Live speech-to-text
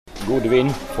good win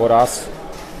for us.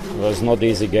 It was not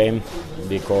easy game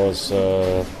because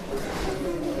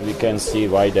we can see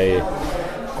why they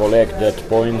collect that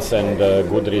points and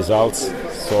good results.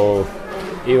 So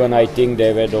even I think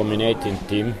they were dominating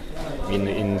team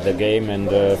in the game, and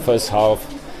the first half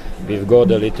we've got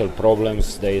a little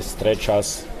problems. They stretch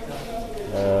us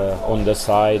on the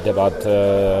side, but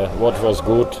what was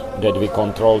good that we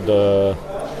controlled the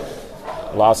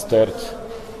last third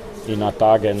in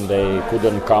attack and they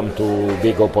couldn't come to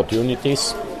big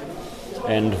opportunities,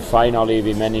 and finally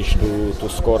we managed to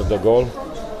score the goal,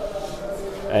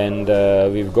 and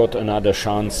we've got another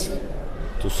chance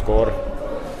to score.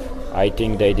 I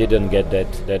think they didn't get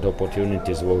that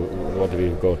opportunities what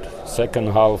we've got.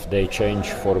 Second half they changed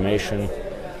formation,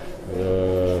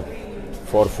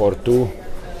 4-4-2.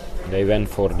 They went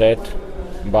for that,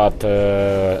 but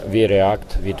we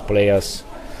react with players.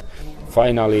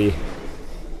 Finally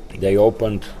they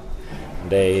opened.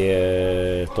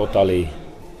 They totally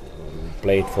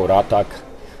played for attack,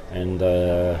 and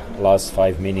last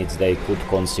 5 minutes they could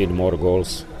concede more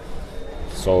goals.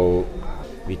 So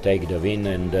we take the win,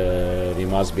 and we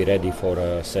must be ready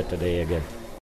for Saturday again.